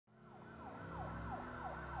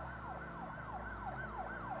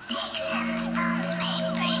Sticks and stones may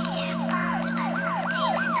break your bones, but some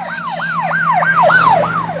things torture the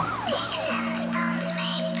mind. Sticks and stones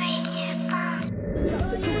may break your bones.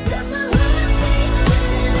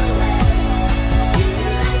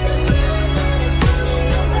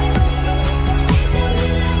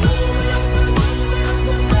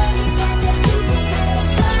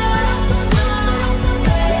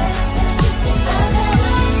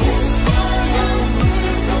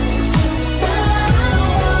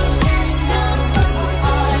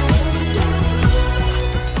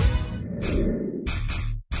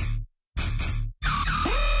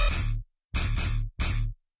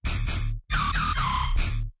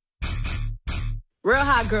 Real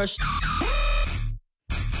hot girl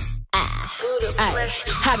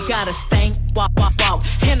I got a stank, walk,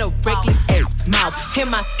 and a reckless ass mouth. Hear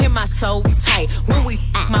my soul tight when we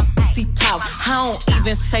my pussy talk. I don't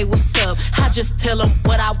even say what's up, I just tell him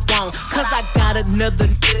what I want. Cause I got another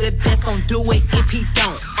nigga that's gon' do it if he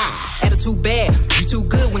don't. Attitude bad, you too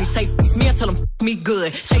good when he say me, I tell him me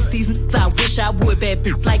good. Chase these niggas, I wish I would. Bad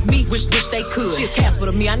bitch like me, wish they could. She a Casper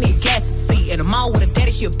to me, I need gas to see. And I'm all with a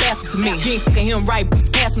daddy, she a bastard to me. He ain't fucking him right,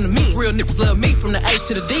 pass him to me. Real niggas love me from the H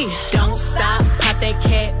to the D. Don't stop, pop that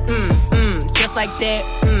cat, just like that,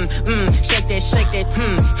 shake that,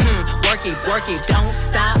 work it, don't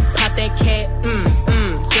stop, pop that cat,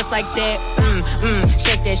 just like that,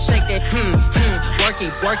 shake that,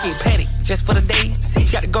 work it, petty, just for the day. See,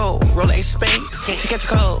 you gotta go, roll a spade. She catch a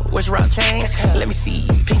cold, what's your rock chains? Let me see,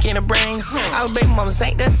 pink in her brain. Our baby mamas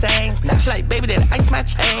ain't the same. Now she like, baby, that ice my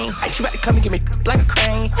chain. She about to come and give me like a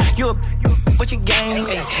crane. You what you game?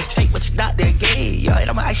 Ay, shake what your doctor gave. Yo,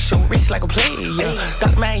 I'm ice your wrist like a player.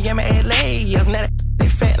 Dr. Miami, LA. Now they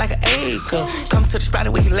fat like an acre. Come to the spot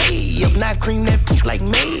where he lay up. Now cream that poop like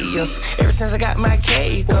mayors. Ever since I got my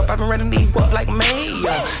cake up, I've been running these up like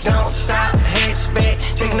mayor. Don't stop, hatchback,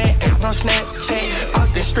 shaking that ass on Snapchat.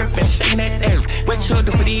 Off the strip and shaking that ass. What you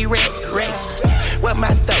do for these racks? What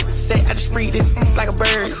my throat say? I just free this like a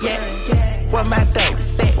bird, yeah. What my throat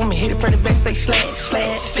say? When me hit it from the back, say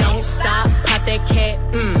slash. Don't stop, pop that cat,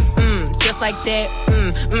 just like that,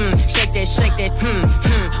 shake that,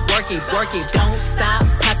 work it, don't stop,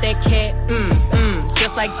 pop that cat,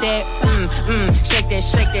 just like that,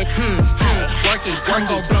 shake that, work it, gon'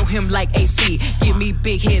 blow him like AC, give me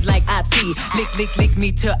big head like IT, lick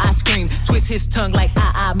me till I scream, twist his tongue like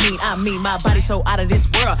I mean, my body so out of this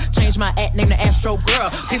world, change my act, name the Astro Girl,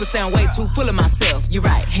 people sound way too full of myself, you're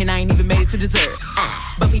right, and I ain't even made it to dessert,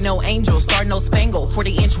 Buffy no angel, star no spangle,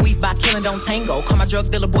 40-inch weave by killing don't tango, call my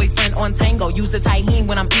drug dealer boyfriend on tango, use the tahini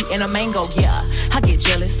when I'm eating a mango, yeah, I get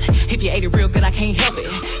jealous, if you ate it real good I can't help it,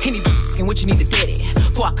 any and what you need to get it,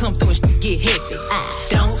 before I come through and get hectic,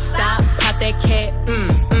 don't stop, pop that cat,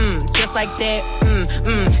 just like that,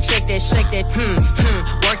 shake that,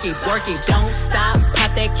 work it, don't stop,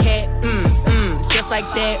 pop that cat, just like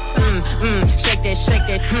that, shake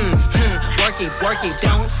that, work it,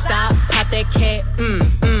 don't stop, pop that cat,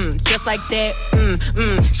 just like that,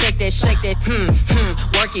 shake that,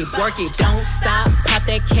 work it, don't stop, pop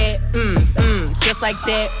that cat, just like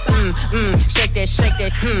that, shake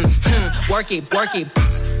that, work it.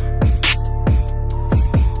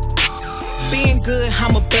 Being good,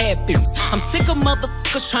 I'm a bad bitch. I'm sick of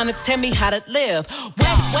motherfuckers trying to tell me how to live.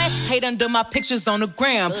 Whack, hate under my pictures on the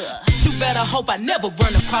gram. You better hope I never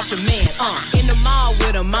run across your man. In the mall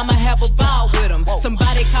with him, I'ma have a ball with him.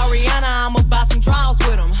 Somebody call Rihanna, I'ma buy some draws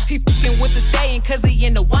with him. He fucking with the staying cause he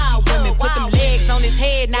in the wild women. Put them legs on his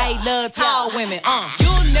head, now he love tall women.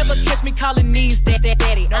 You'll never catch me calling these daddy.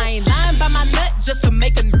 I ain't lying by my nut just to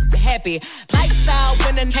make a happy. Lifestyle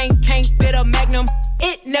winner can't fit a magnum.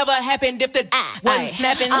 It never happened if the wasn't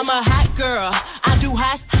snapping. I'm a hot girl, I do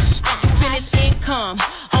hot finish income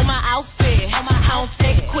on my outfit. I don't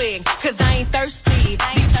text quick, cause I ain't thirsty.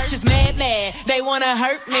 These bitches mad, they wanna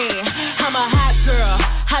hurt me. I'm a hot girl,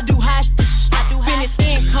 I do hot finish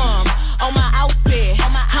income on my outfit.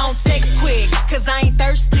 I don't text quick, cause I ain't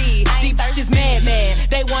thirsty. These bitches mad,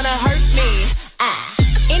 they wanna hurt me.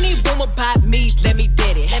 Any rumor about me, let me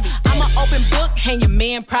get it. I'm an open book, and your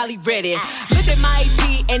man probably read it. Look at my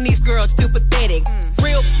EP, and these girls still pathetic.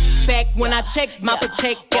 Real back when I check my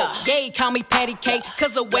protect. Yeah, call me patty cake,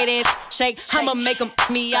 cause the way that shake, I'ma make them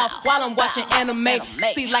me out while I'm watching anime.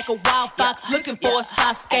 See like a wild fox looking for a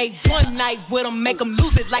Sasuke. One night with them, make them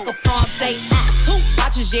lose it like a prom date. 2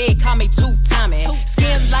 watches, yeah, call me two-timing.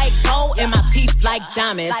 Skin like gold, and my teeth like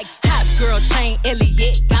diamonds. Hot girl chain,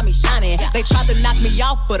 Elliot, got me shining. They tried to knock me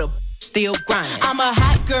off, but a still grinding. I'm a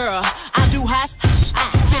hot girl, I do hot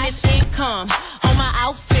finish income on my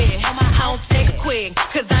outfit. I don't text quick,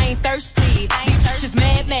 cause I ain't thirsty. These bitches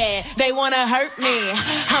mad, they wanna hurt me.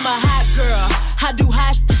 I'm a hot girl, I do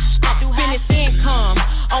hot finish income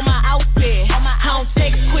on my outfit. I don't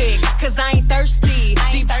text quick, cause I ain't thirsty.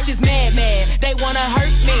 These bitches mad, they wanna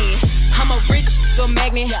hurt me. I'm a rich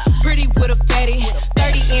magnet, pretty with a fatty,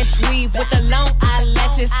 30-inch weave with the long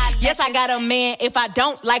eyelashes. Yes, I got a man. If I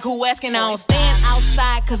don't like who asking, I don't stand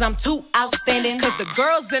outside cause I'm too outstanding. Cause the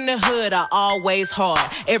girls in the hood are always hard.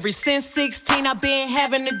 Ever since 16, I've been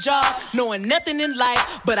having a job, knowing nothing in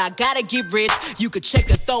life, but I gotta get rich. You could check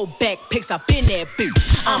the throwback pics, I've been that bitch.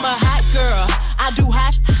 I'm a hot girl, I do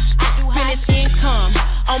hot finish income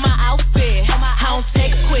on my outfit. I don't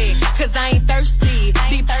text quick, cause I ain't thirsty.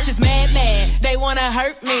 These bitches mad, they wanna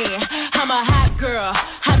hurt me. I'm a hot girl,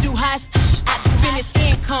 I do hot finish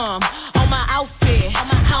income on my outfit.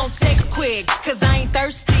 I don't text quick, cause I ain't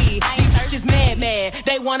thirsty. These bitches mad,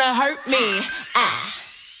 they wanna hurt me.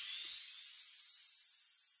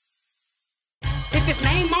 If it's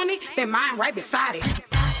name on it, then mine right beside it.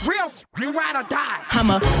 Real, you ride or die.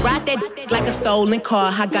 I'ma ride that like a stolen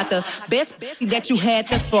car. I got the best that you had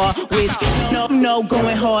thus far, which no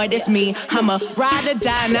going hard, it's me. I'ma ride or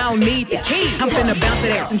die and I don't need the keys. I'm finna bounce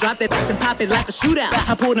it out and drop that and pop it like a shootout.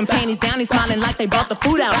 I pull them panties down, they smiling like they brought the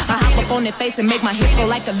food out. I hop up on their face and make my hips go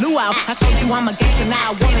like a luau. I showed you I'm a gangster, now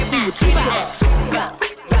I wanna see what you about.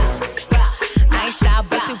 I ain't shy,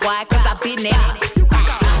 but see why, cause I been there.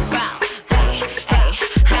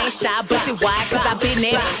 Shy, but it why, cause I been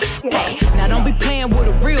there. Hey, now don't be playing with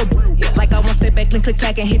a real like I won't step back and click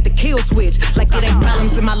clack and hit the kill switch. Like it ain't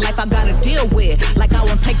problems in my life I gotta deal with. Like I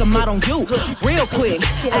won't take them out on you real quick.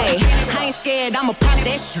 Hey, I ain't scared, I'ma pop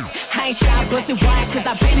that shit. I ain't shy, but it why, cause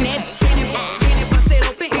I been there.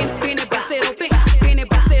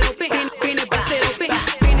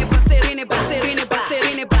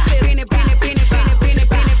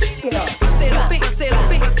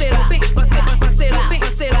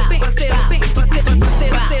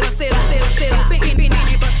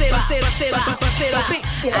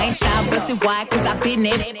 I ain't shy, bustin' why, cause I been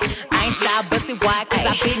there. I ain't shy, bustin' why, cause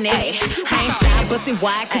I been there. I ain't shy, bustin'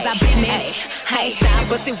 why, cause I been there. I ain't shy,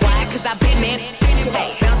 bustin' why, cause I been there.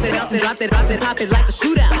 Bounce it, drop it, pop it like a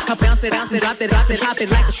shootout. I bounce it, drop it, pop it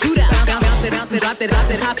like a shootout. Bounce it, drop it,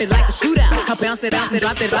 pop it like a shootout. I bounce it, drop it,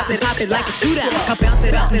 pop it like a shootout. I bounce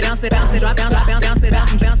it, drop it, bounce it, bounce it, drop it, bounce it, bounce it, drop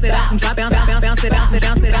it, bounce it, bounce it, bounce it, drop it, bounce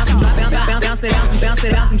it, bounce it,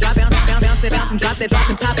 bounce it, drop it, bounce it, bounce it, drop it, drop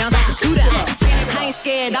it, pop bounce like a shootout. I ain't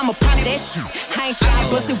scared, I'ma pop that shit. I ain't shy,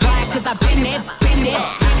 bustin' wide, cause I been there, been there.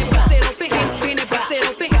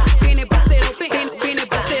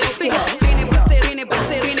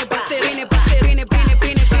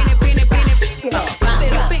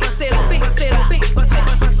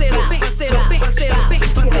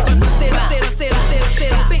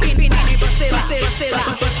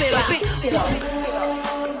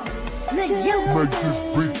 Make this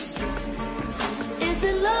beat. Is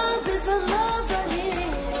it love? Is it love right here?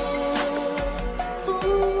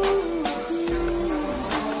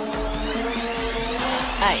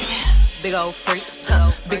 Ay, big old freak,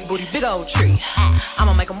 big booty, big old tree.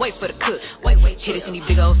 I'ma make 'em wait for the cook. Hit it in these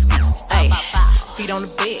big old skis. Ay, feet on the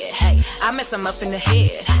bed. Ay, I mess him up in the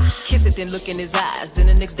head. Kiss it, then look in his eyes. Then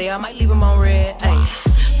the next day I might leave him on red. Ay,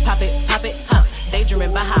 pop it,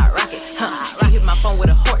 daydreaming by hot rocket. He hit my phone with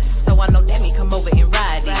a horse, so I know that me come over and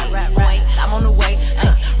ride it. Right, I'm on the way.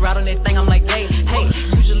 Ride on that thing, I'm like, hey.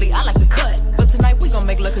 Usually I like to cut, but tonight we gon'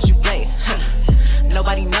 make love 'cause you play.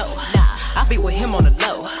 Nobody know. I be with him on the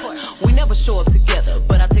low. We never show up together,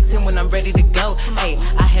 but I text him when I'm ready to go. Hey,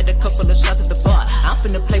 I had a couple of shots at the bar. I'm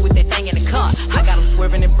finna play with that thing in the car. I got him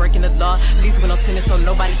swerving and breaking the law. At least when I'm sitting so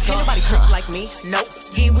nobody saw. Ain't nobody trick like me. Nope.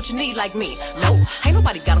 Get what you need like me. Nope. Ain't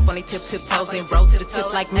nobody got up on they tiptoes and roll to the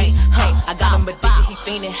tip like me. Hey, I got him addicted, he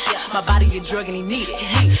fiending. My body a drug and he need it.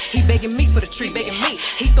 He begging me for the treat, begging me.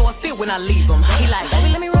 He throw a fit when I leave him. He like, baby,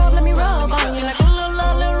 let me rub on you. Like a little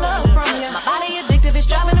love from you. My body addictive, it's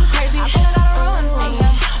driving him crazy. I think I gotta run from you.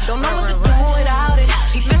 Don't know what to do without it.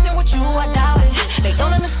 He messing with you, I doubt it. They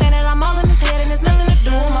don't understand that I'm all in his head and there's nothing to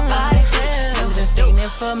do with my body. You've been feeling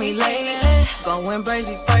for me lately, going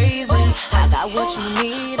crazy. I got what you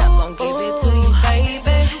need, I'm gon' give it to you, baby.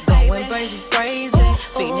 Going crazy,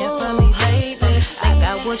 feeling for me lately. I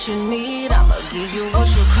got what you need, I'ma give you what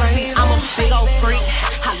you crave. I'm a big old freak,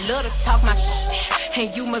 I love to talk my shit,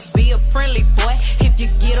 and you must be a friendly boy if you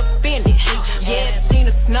get offended. Yeah, it's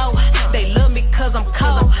Tina Snow, they love me 'cause I'm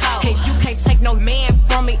cold, and you can't take no man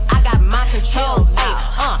from me, I got my control.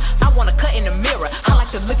 I wanna cut in the mirror, I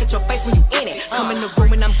like to look at your face when you in it. Come in the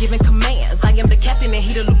room and I'm giving commands, I am the captain and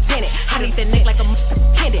he the lieutenant. I need that neck like a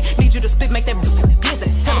pendant, need you to spit, make that listen.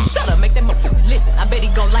 Tell him shut up, make that listen. I bet he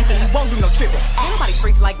gon' like like it, he won't do no tripping. Ain't nobody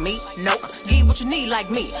freak like me, nope. Give what you need like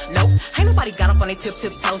me, nope. Ain't nobody got up on their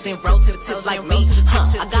toes and roll to the tip like me, huh?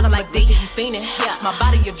 I got him like this, he fiendin', yeah. My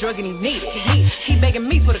body a drug and he need it. He begging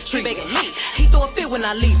me for the treat, he throw a fit when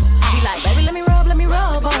I leave. He like, baby, let me rub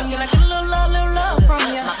on you. Like a little love from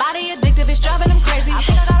you. My body addictive, it's driving him crazy. I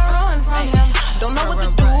think I gotta run from him. Don't know what to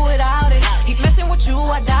do without it. He messing with you,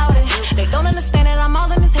 I doubt it. They don't understand that I'm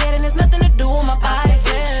all in his head and it's nothing to do with my body.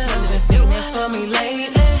 You've been feeling for me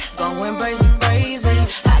lately, going crazy.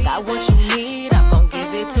 I got what you need, I'm gon'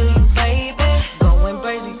 give it to you, baby. Going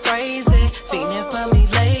crazy, feeling for me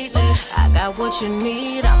lately. I got what you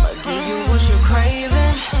need, I'ma give you what you're craving.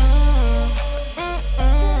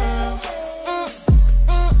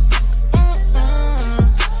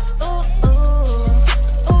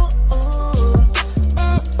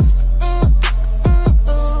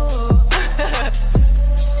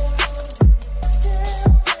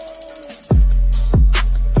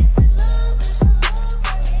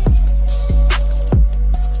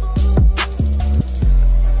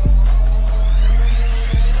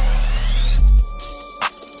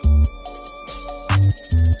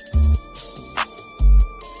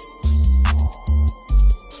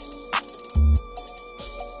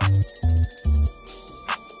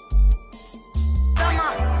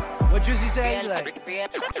 What Juicy say? Like,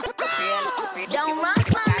 Don't run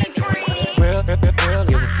from me, free. real,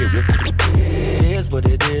 it is what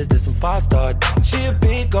it is. There's some 5-star. She a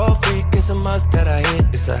big old freak. It's a must that I hit.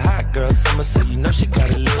 It's a hot girl summer, so you know she got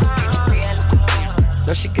it lit.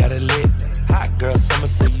 No, she got it lit. Hot girl summer,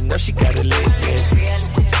 so you know she got it lit.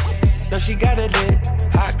 Yeah. No, she got it lit.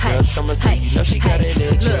 Hot girl summer, so you know she got it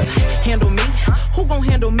lit. Look, handle me? Who gon'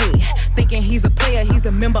 handle me? Thinking he's a player, he's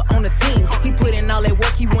a member on the team. He put in all that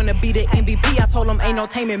work, he wanna be the MVP. I told him ain't no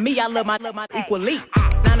taming me, I love my equally.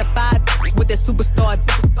 9 to 5 with that superstar,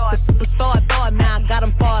 the superstar star. Now I got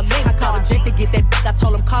him far link. I called a Jake to get that. I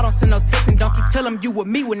told him call, don't send no text, and don't you tell him you with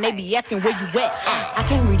me when they be asking where you at. I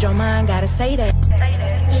can't read your mind, gotta say that.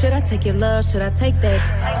 Should I take your love? Should I take that?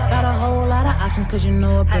 Got a whole lot of options, cause you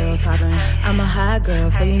know a girl's hopping. I'm a high girl,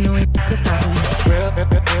 so you know it's stopping. Real, it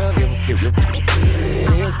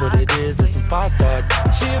is what it is. There's some 5-star.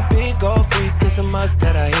 She a big old freak. It's a must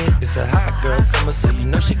that I hit. It's a hot girl summer, so you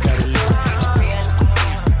know she got it lit.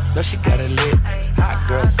 No, she got it lit. Hot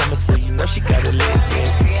girl summer, so you know she got it lit.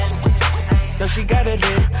 Yeah. No, she got it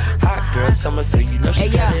lit. Hot girl summer, so you know she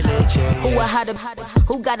got it lit. Yeah, who a hotter?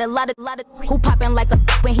 Who got a lot of? Who poppin' like a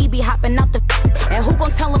when he be hopping out the? And who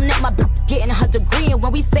gon' tell him that my getting her degree? And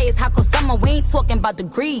when we say it's hot girl summer, we ain't talking about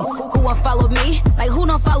degrees. Who won't follow me? Like who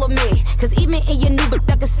don't follow me? Cause even in your new book,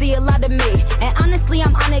 I can see a lot of me. And honestly,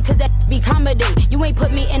 I'm on it cause that be comedy. You ain't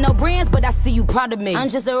put me in no brands, but I see you proud of me. I'm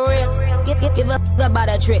just a real, give a about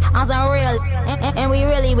a trick. I'm some real, and we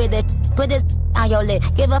really with it. Put this on your lip.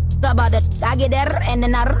 Give a about it. I get that, and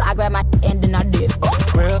then I grab my, and then I dip.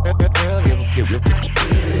 Real, it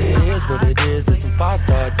is what it is. There's some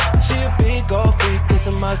 5-star. She a big old freak. It's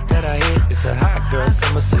a must that I hit. It's a hot girl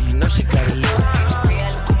summer, so you know she got it lit.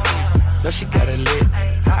 No, she got it lit.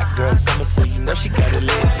 Hot girl summer, so you know she got it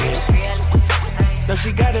lit. Yeah. No,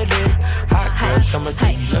 she got it lit. Hot girl summer, so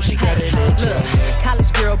you know she got it lit. Look,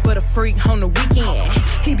 college girl, but a freak on the weekend.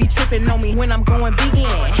 He be tripping on me when I'm going vegan.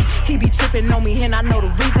 He be tripping on me and I know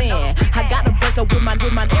the reason. I gotta break up with my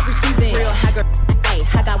every season. Real high girl, ayy,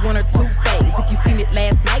 I got 1 or 2 days. If you seen it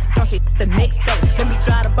last night, don't shit the next day. Let me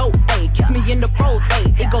drive the boat, ayy, kiss me in the pros,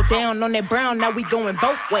 ayy. It go down on that brown, now we going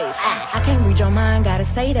both ways. I can't read your mind, gotta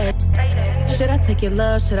say that. Should I take your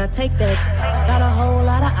love? Should I take that? Got a whole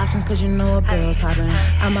lot of options, cause you know a girl's hopping.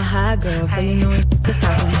 I'm a high girl, so you know it's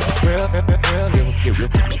stopping. Real, it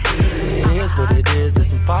is what it is. There's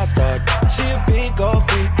some 5-star. She a big old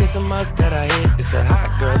freak. It's a must that I hit. It's a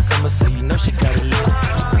hot girl